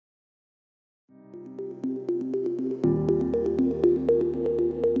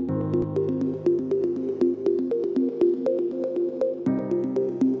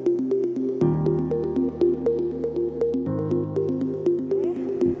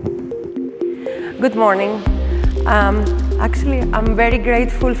Good morning. Actually, I'm very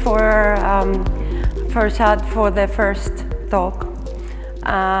grateful for Shad for the first talk.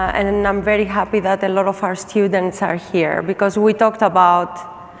 And I'm very happy that a lot of our students are here because you talked about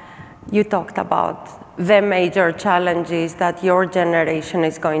the major challenges that your generation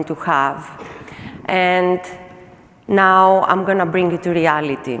is going to have. And now I'm going to bring you to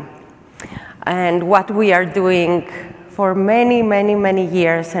reality and what we are doing for many, many, many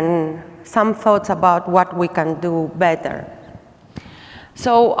years and some thoughts about what we can do better.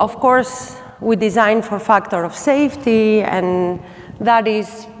 So, of course, we design for factor of safety, and that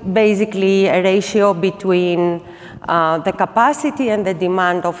is basically a ratio between the capacity and the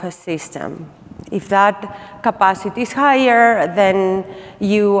demand of a system. If that capacity is higher, then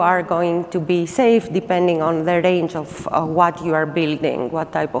you are going to be safe depending on the range of what you are building,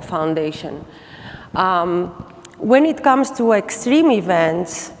 what type of foundation. When it comes to extreme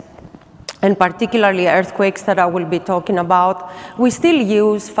events, and particularly earthquakes that I will be talking about, we still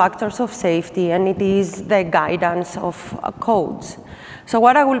use factors of safety, and it is the guidance of codes. So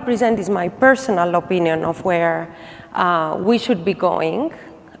what I will present is my personal opinion of where we should be going.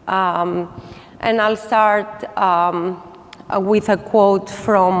 And I'll start with a quote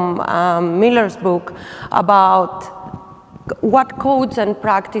from Miller's book about what codes and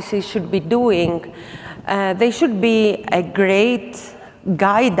practices should be doing. They should be a great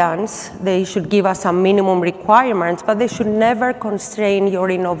guidance. They should give us some minimum requirements, but they should never constrain your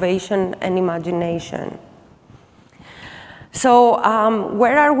innovation and imagination. So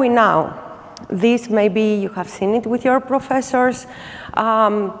where are we now? This, maybe you have seen it with your professors.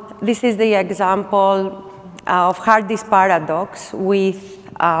 This is the example of hard disk paradox with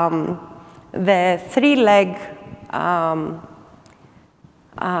the three-leg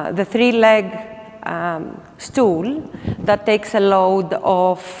stool that takes a load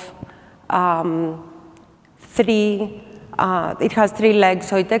of it has 3 legs,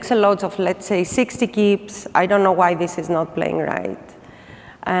 so it takes a load of, let's say, 60 kips. I don't know why this is not playing right.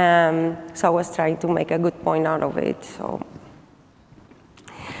 So I was trying to make a good point out of it. So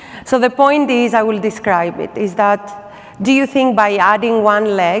the point is, I will describe it, is that do you think by adding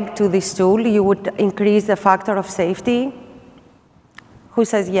 1 leg to this stool, you would increase the factor of safety? Who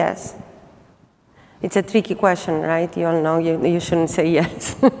says yes? It's a tricky question, right? You all know you shouldn't say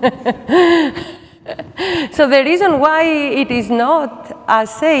yes. So the reason why it is not as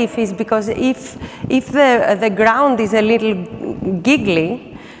safe is because if the ground is a little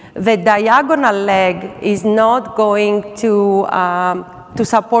giggly, the diagonal leg is not going to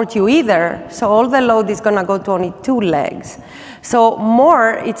support you either. So all the load is going to go to only 2 legs. So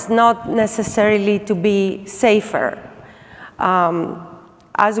more, it's not necessarily to be safer.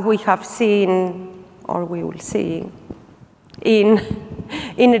 As we have seen, or we will see in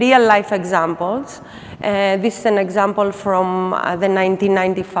real life examples. This is an example from the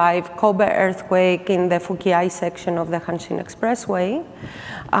 1995 Kobe earthquake in the Fukiai section of the Hanshin Expressway,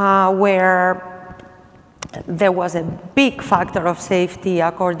 where there was a big factor of safety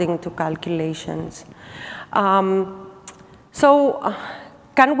according to calculations. So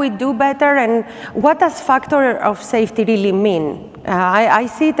can we do better? And what does factor of safety really mean? I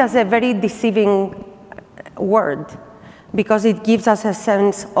see it as a very deceiving word because it gives us a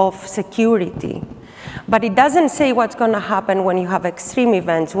sense of security. But it doesn't say what's going to happen when you have extreme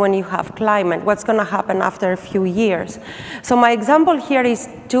events, when you have climate, what's going to happen after a few years. So my example here is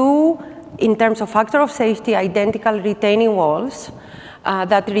 2, in terms of factor of safety, identical retaining walls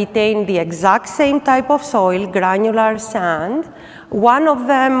that retain the exact same type of soil, granular sand. One of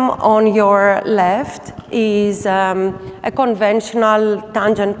them on your left is a conventional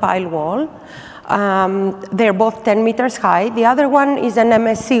tangent pile wall. They're both 10 meters high. The other one is an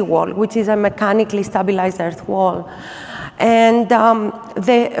MSC wall, which is a mechanically stabilized earth wall. And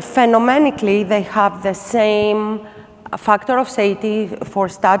phenomenically, they have the same factor of safety for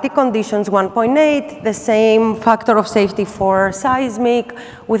static conditions, 1.8, the same factor of safety for seismic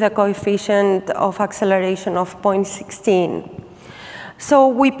with a coefficient of acceleration of 0.16. So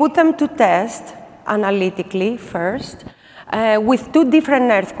we put them to test analytically first. With 2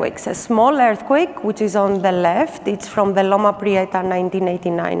 different earthquakes, a small earthquake, which is on the left, it's from the Loma Prieta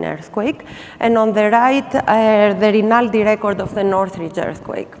 1989 earthquake, and on the right, the Rinaldi record of the Northridge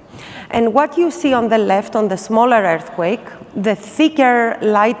earthquake. And what you see on the left, on the smaller earthquake, the thicker,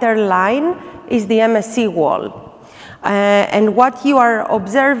 lighter line is the MSC wall. And what you are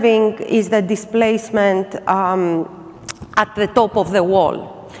observing is the displacement at the top of the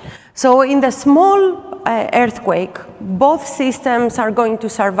wall. So in the small earthquake, both systems are going to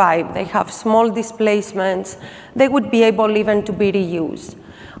survive. They have small displacements. They would be able even to be reused.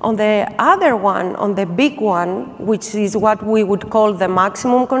 On the other one, on the big one, which is what we would call the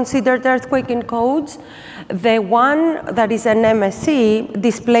maximum considered earthquake in codes, the one that is an MSE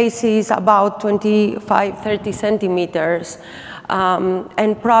displaces about 25, 30 centimeters,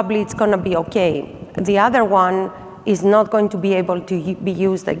 and probably it's going to be okay. The other one is not going to be able to be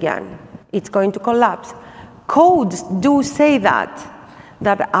used again. It's going to collapse. Codes do say that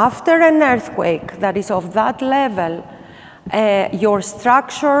after an earthquake that is of that level, your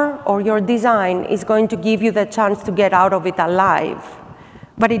structure or your design is going to give you the chance to get out of it alive.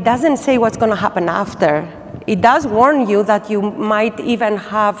 But it doesn't say what's going to happen after. It does warn you that you might even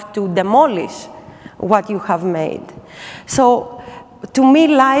have to demolish what you have made. So to me,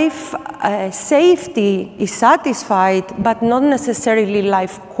 life safety is satisfied, but not necessarily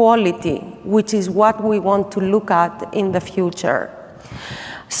life quality, which is what we want to look at in the future.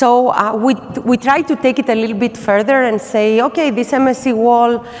 So we try to take it a little bit further and say, okay, this MSE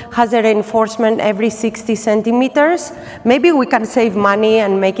wall has a reinforcement every 60 centimeters. Maybe we can save money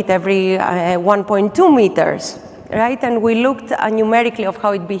and make it every 1.2 meters. Right? And we looked numerically of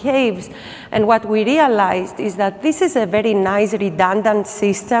how it behaves, and what we realized is that this is a very nice redundant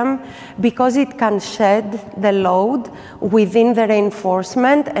system because it can shed the load within the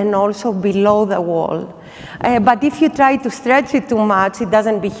reinforcement and also below the wall. But if you try to stretch it too much, it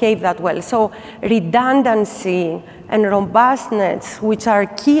doesn't behave that well. So redundancy and robustness, which are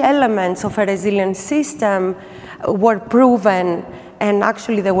key elements of a resilient system, were proven. And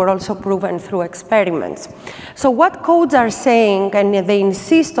actually, they were also proven through experiments. So what codes are saying, and they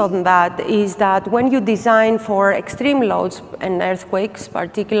insist on that, is that when you design for extreme loads and earthquakes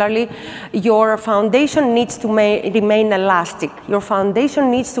particularly, your foundation needs to remain elastic. Your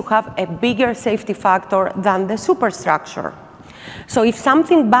foundation needs to have a bigger safety factor than the superstructure. So if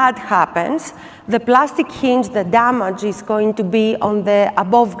something bad happens, the plastic hinge, the damage is going to be on the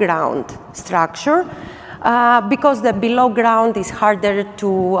above ground structure, because the below ground is harder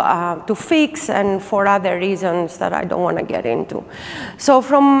to fix and for other reasons that I don't want to get into. So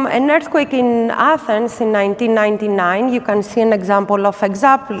from an earthquake in Athens in 1999, you can see an example of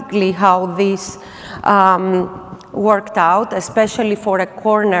exactly how this worked out, especially for a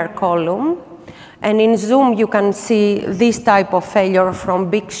corner column. And in zoom, you can see this type of failure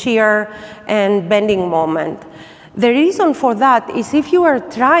from big shear and bending moment. The reason for that is if you are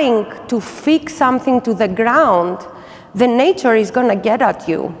trying to fix something to the ground, the nature is going to get at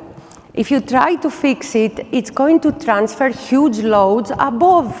you. If you try to fix it, it's going to transfer huge loads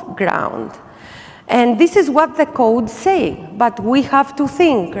above ground. And this is what the codes say, but we have to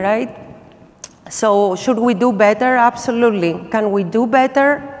think, right? So should we do better? Absolutely. Can we do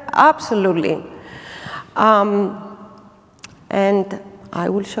better? Absolutely. And I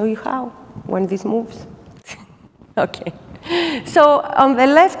will show you how when this moves. Okay, so on the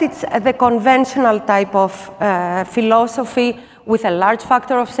left, it's the conventional type of philosophy with a large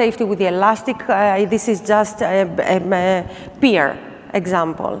factor of safety with the elastic. This is just a pier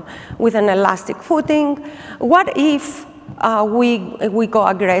example with an elastic footing. What if we go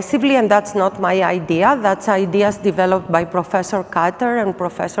aggressively, and that's not my idea. That's ideas developed by Professor Cutter and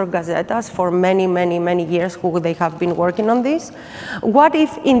Professor Gazetas for many, many, many years who they have been working on this. What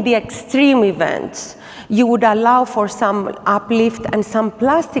if in the extreme events, you would allow for some uplift and some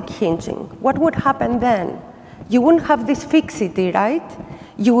plastic hinging? What would happen then? You wouldn't have this fixity, right?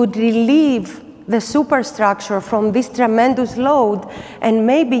 You would relieve the superstructure from this tremendous load, and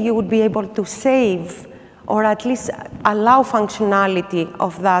maybe you would be able to save or at least allow functionality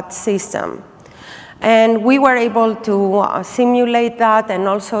of that system. And we were able to simulate that and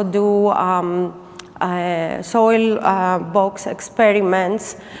also do soil box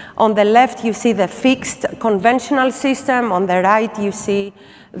experiments. On the left, you see the fixed conventional system. On the right, you see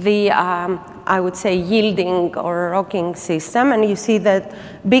the, I would say, yielding or rocking system. And you see that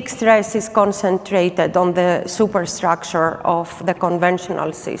big stress is concentrated on the superstructure of the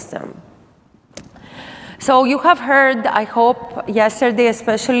conventional system. So you have heard, I hope, yesterday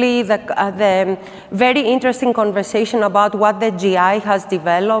especially, the very interesting conversation about what the GI has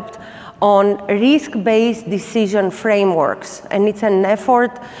developed on risk-based decision frameworks. And it's an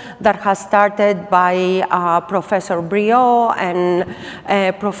effort that has started by Professor Briot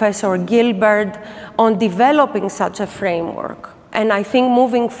and Professor Gilbert on developing such a framework. And I think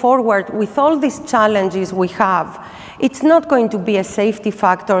moving forward with all these challenges we have, it's not going to be a safety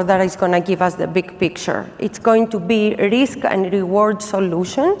factor that is going to give us the big picture. It's going to be risk and reward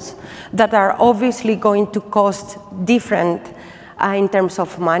solutions that are obviously going to cost different in terms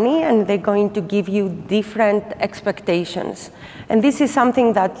of money, and they're going to give you different expectations. And this is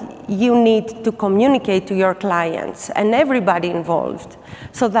something that you need to communicate to your clients and everybody involved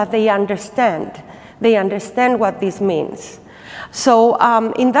so that they understand what this means. So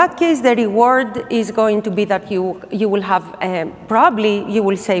in that case, the reward is going to be that you will have, probably you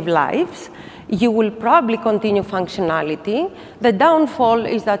will save lives, you will probably continue functionality. The downfall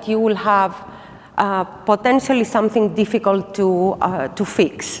is that you will have potentially something difficult to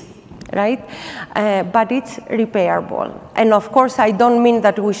fix, right? But it's repairable. And of course, I don't mean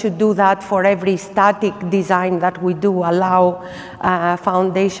that we should do that for every static design that we do allow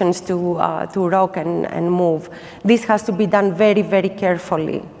foundations to rock and move. This has to be done very, very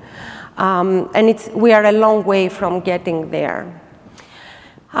carefully. And we are a long way from getting there.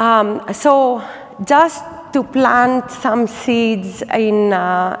 So just to plant some seeds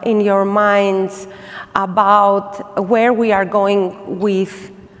in your minds about where we are going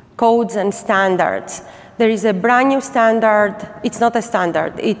with codes and standards. There is a brand new standard. It's not a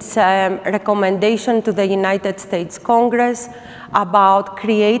standard. It's a recommendation to the United States Congress about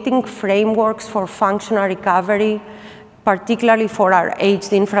creating frameworks for functional recovery, particularly for our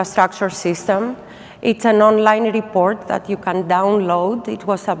aged infrastructure system. It's an online report that you can download. It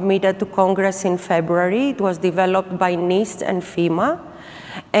was submitted to Congress in February. It was developed by NIST and FEMA.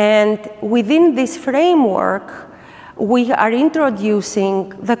 And within this framework, we are introducing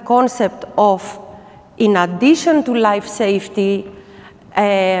the concept of, in addition to life safety,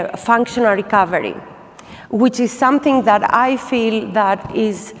 functional recovery, which is something that I feel that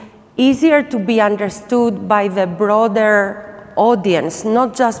is easier to be understood by the broader audience,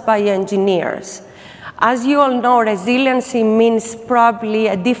 not just by engineers. As you all know, resiliency means probably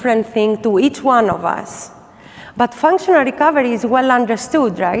a different thing to each one of us. But functional recovery is well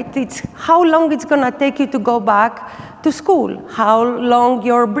understood, right? It's how long it's going to take you to go back to school, how long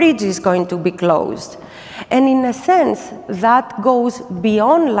your bridge is going to be closed. And in a sense, that goes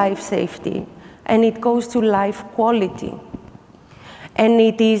beyond life safety, and it goes to life quality. And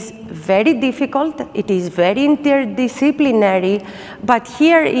it is very difficult, it is very interdisciplinary, but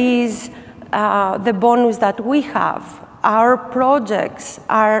here is the bonus that we have. Our projects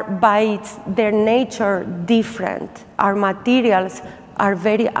are, by their nature, different. Our materials are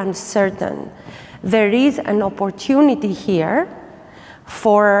very uncertain. There is an opportunity here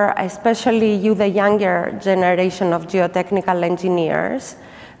for, especially you, the younger generation of geotechnical engineers,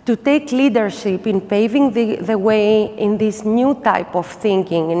 to take leadership in paving the way in this new type of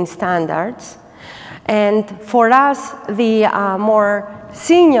thinking in standards. And for us, the more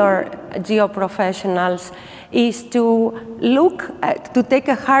senior geoprofessionals, is to take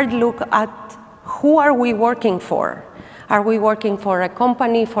a hard look at who are we working for. Are we working for a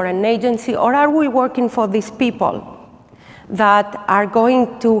company, for an agency, or are we working for these people that are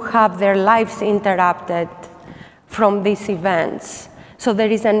going to have their lives interrupted from these events? So there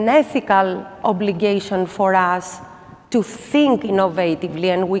is an ethical obligation for us to think innovatively,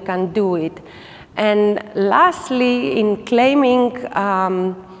 and we can do it. And lastly, in claiming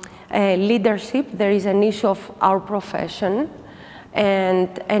leadership, there is an issue of our profession and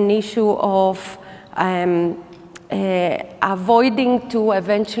an issue of avoiding to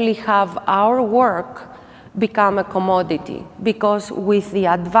eventually have our work become a commodity, because with the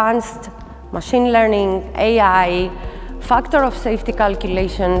advanced machine learning, AI, factor of safety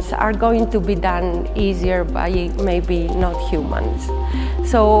calculations are going to be done easier by maybe not humans.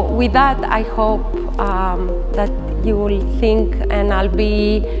 So with that, I hope that you will think, and I'll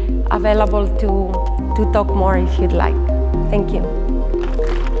be available to talk more if you'd like. Thank you.